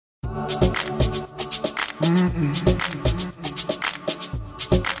When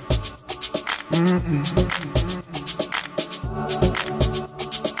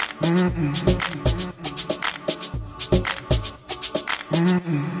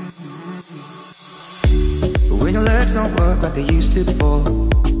your legs don't work like they used to before,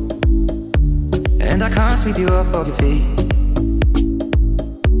 and I can't sweep you off of your feet,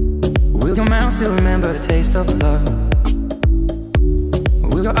 will your mouth still remember the taste of love?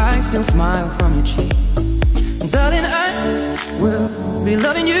 Will your eyes still smile from your cheek? Darling, I will be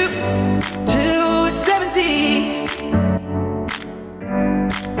loving you till we're 70.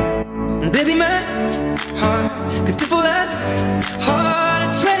 And baby, my heart can still fall as hard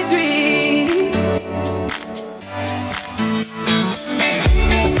at 23.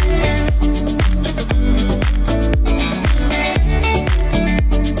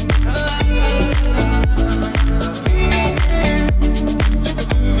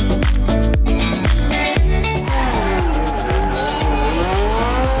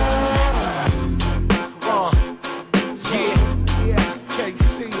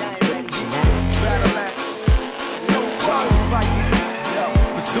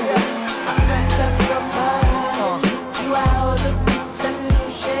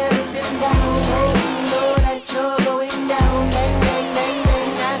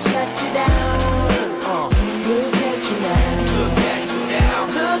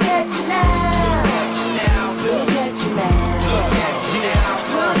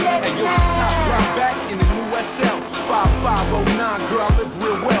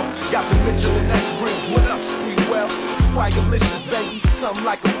 Something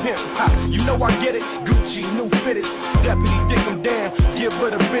like a pimp, ha, you know I get it. Gucci, new fitteds, deputy dick them down, give her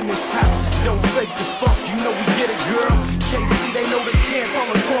the business, ha. Don't fake the funk, you know we get it, girl. KC, they know they can't all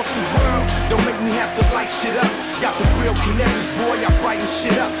across the world. Don't make me have to light shit up. Got the real canaries, boy, I brighten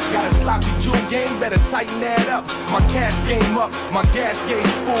shit up. Got a sloppy jewel game, better tighten that up. My cash game up, my gas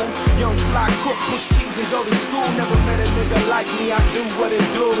gauge full. Young fly crook, push keys and go to school. Never met a nigga like me, I do what it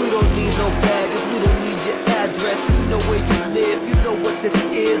do. We don't need no baggage, we don't need your address. We know where you live, you know what this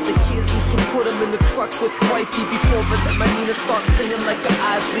is. The kids, you should put them in the truck with wifey before but let my Nina start singing like an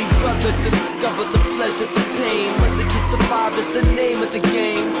Isley brother. Discover the pleasure, the pain. Whether you survive is the name of the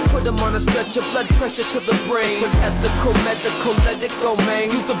game. Put them on a stretcher, blood pressure to the brain. Cause ethical, medical, let it go,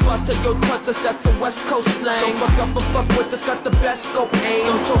 man. Use a buster, yo, trust us, that's some West Coast slang. Don't fuck up and fuck with us, got the best scope aim.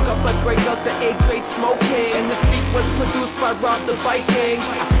 Don't choke up and break out the A-grade smoking. And this beat was produced by Rob the Viking. I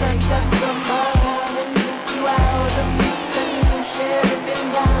picked up your mind and took you out of beats and you share it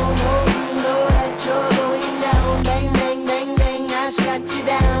down. Oh, you know that you're going down. Bang, bang, bang, bang, I shot you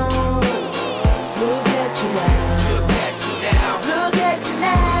down. Look at you now. Look at you now. Look at you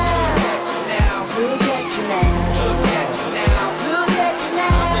now. Look at you now. Look at you now. Look at you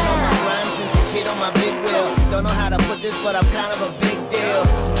now. I've been on my grind since a kid on my big wheel. Don't know how to put this, but I'm kind of a big deal.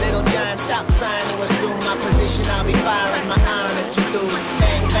 Little giant, stop trying to assume my position. I'll be firing my iron at you through.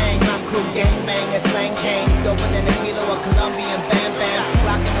 Bang, bang, my crew gang bang and slang cane. Doper than a kilo of Colombian bam bam.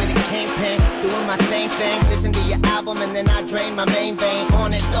 Rocking with a kingpin, doing my thing. Listen to your album and then I drain my main vein.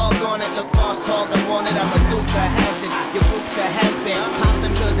 On it, dog on it, look boss hog and want it. I'm a duke, a hazard. Your group's a has-been.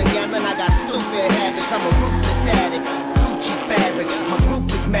 Popping pills and gambling, I got stupid habits. I'm a ruthless addict. Gucci fabrics, my group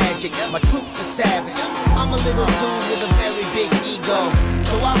is magic. My troops are savage. I'm a little dude with a very big ego,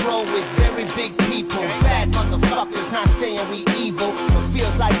 so I roll with very big people. Bad motherfuckers, not saying we evil, but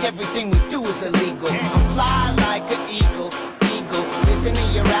feels like everything we do is illegal. I'm fly like an eagle. Listen to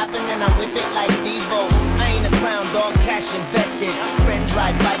your rapping and I whip it like Devo. I ain't a clown, dog, cash invested. Friends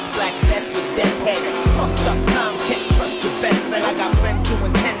ride bikes, black vest with dead heads. Fucked up times, can't trust your best friend. I got friends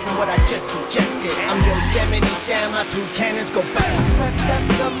doing 10 from what I just suggested. I'm Yosemite Sam, my two cannons go bang. Swept up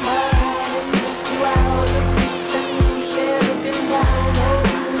your mind and took you out of beats and you share it down. Oh,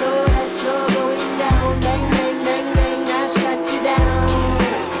 you know that you're going down. Bang, bang, bang, bang, I shot you down.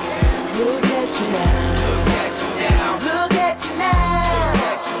 Look at you now. Look at you now. Look at you now.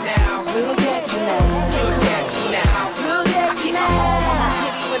 Look at you now. Look at you now. Look at you now.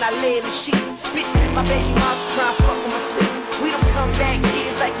 Hit when I lay in the sheets. Bitch, my baby mom's trying to fuck with my sleep. We don't come back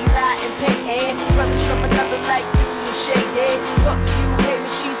kids like Eli and Peyton. Brothers from another like 50 and Shade. Fuck you, baby,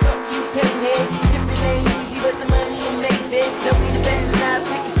 she fuck you, Peyton. Dipping ain't easy, but the money amazing. Know we the best and I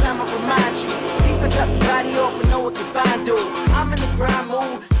think it's time I remind you. Beef a cut the body off and know what can find, dude. I'm in the grind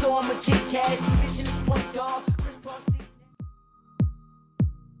mood, so I'm a kid cash. Vision is point guard.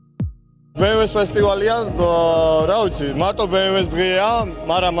 BMW Festivalია, რა ვიცი, მარტო BMW-ს დღეა,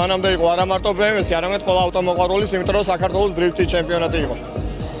 მაგრამ მანამდე იყო არა მარტო BMW-ს, არამედ ყველა ავტომოყვარულის, იმიტომ რომ საქართველოს Drift.ge ჩემპიონატი იყო.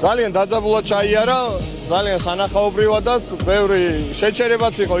 ძალიან დაძაბულად ჩაიარა, ძალიან სანახაობრივადაც, ბევრი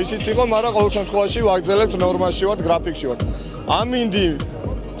შეჩერებაც იყო, ისიც იყო, მაგრამ ყოველ შემთხვევაში ვაგრძელებთ ნორმაში ვართ, გრაფიკში ვართ. ამინდი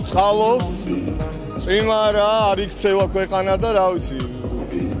წყალობს, წვიმარა, არ იქცევა ქვეყანა და რა ვიცი.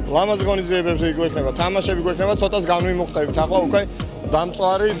 ლამაზი ღონისძიებები გვექნება, თამაშები გვექნება, ცოტას განვიმუხტებით. ახლა უკვე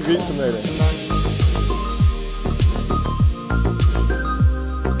დამწვარი დღის მერე.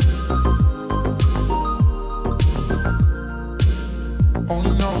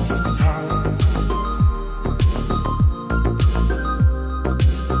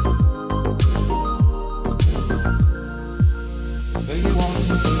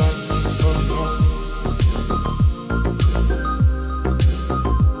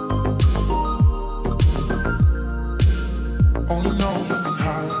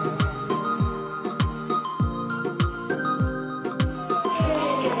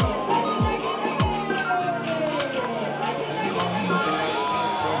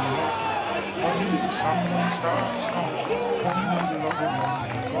 Starts to snow. Only know you love her when you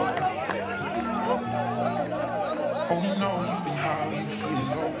let her go. Only know you how you feel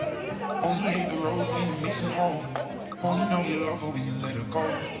low. Only hate the road when you're missing home. Only know you love her when you let her go.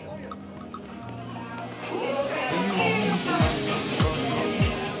 Only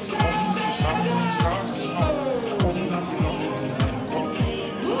miss the sun when it starts to snow. Only know you love her when you let her go.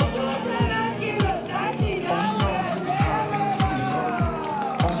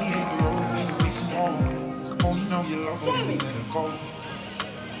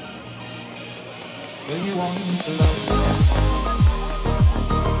 You only need the light.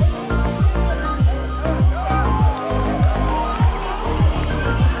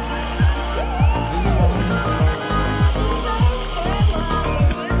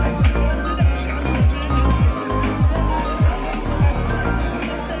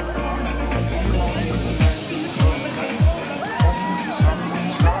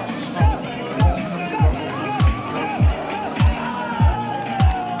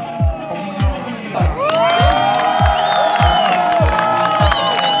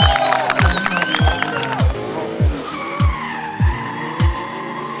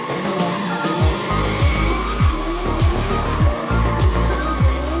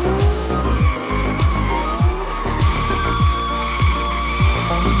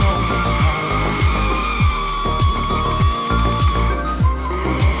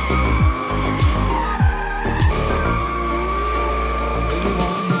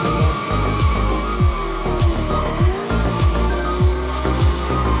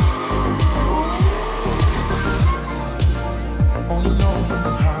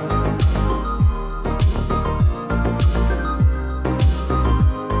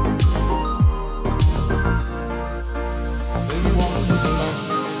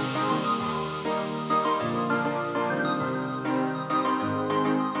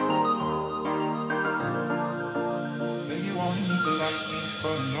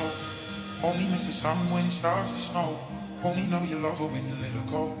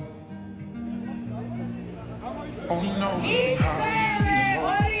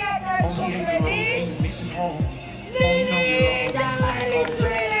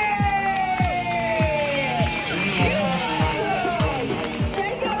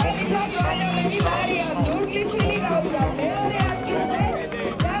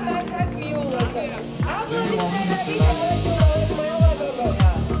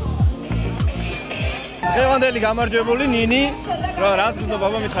 დღევანდელი გამარჯვებული ნინი რა რაც გზნო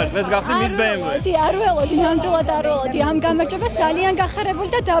ბაბა მითხარით დღეს გახდი მის BMW დი არ ველოდი ნამდვილად არ ველოდი ამ გამარჯვებას ძალიან გახარებული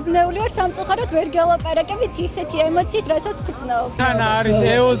და დაბნეული ვარ სამწუხაროდ ვერ გელაპარაკებით ისეთი ემოციით რასაც გრძნობ თან არის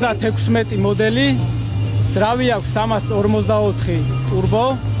E36 მოდელი ძრავი აქვს 344 ტურბო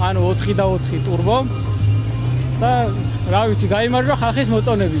ანუ 4 და 4 ტურბო და რა ვიცი გაიმარჯვა ხალხის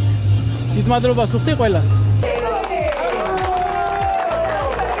მოწონებით დიდ მადლობას ვუხდი ყველას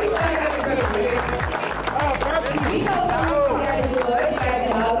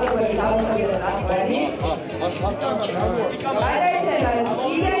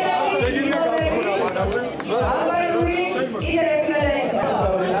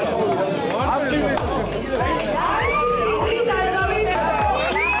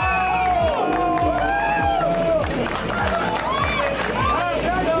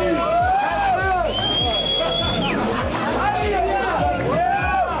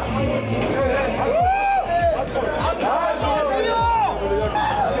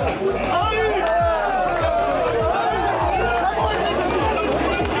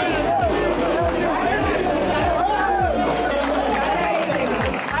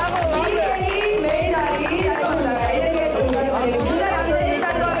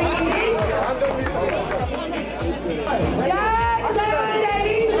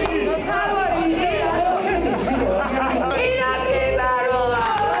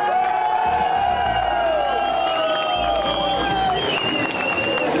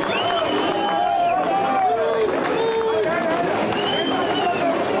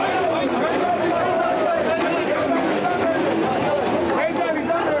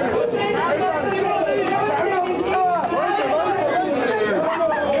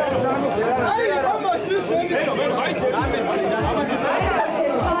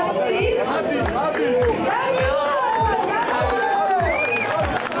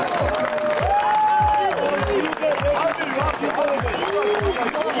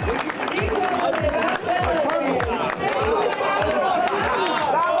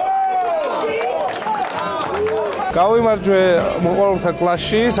გამარჯვე მოყვარულთა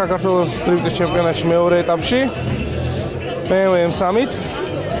კლასში, საქართველოს დრიფტის ჩემპიონატში მეორე ეტაპში. BMW M3-ით.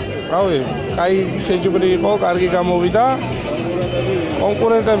 რავი, კაი შეჯიბრი იყო, კარგი გამოვიდა.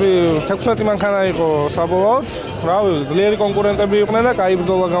 კონკურენტები 16 მანქანა იყო საბოლოოდ. რავი, ძლიერი კონკურენტები იყვნენ და კაი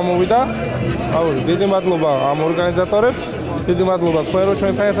ბრძოლა გამოვიდა. რავი, დიდი მადლობა ამ ორგანიზატორებს. დიდი მადლობა თქვენ რომ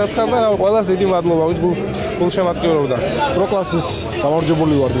ჩვენთან ერთად ხართ და რავი, ყველას დიდი მადლობა, ვინც გულშემატკივრობდა. პრო კლასის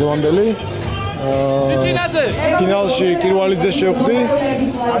გამარჯვებული ვარ დღევანდელი. ფინალში კირვალიძეს შევხვდი.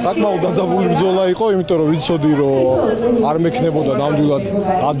 საკმაოდ დაძაბული ბრძოლა იყო, იმიტომ რომ ვიცოდი რომ არ მექნებოდა ნამდვილად,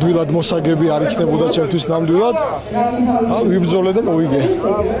 ადვილად მოსაგები არ იქნებოდა ჩემთვის ნამდვილად. ვიბრძოლე და მოვიგე.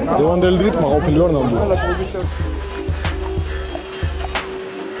 დღევანდელი დღით მაყოფილი ვარ ნამდვილად.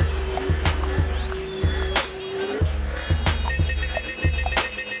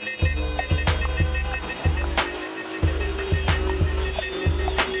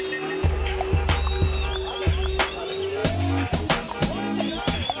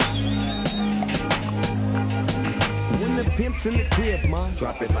 Pimps in the crib, ma.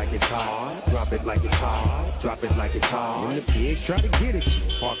 Drop it like it's hot. Drop it like it's hot. Drop it like it's hot. When the pigs try to get at you,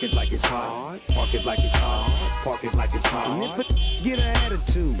 park it like it's hot. Park it like it's hot. Park it like it's hot. And if a get an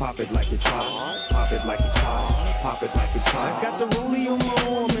attitude, pop it like it's hot. Pop it like it's hot. Pop it like it's hot. I got the rollie on my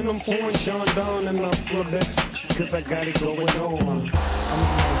arm and I'm pouring Sean down and I'm full of this, cause I got it going on. I'm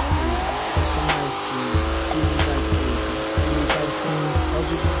a nice dude.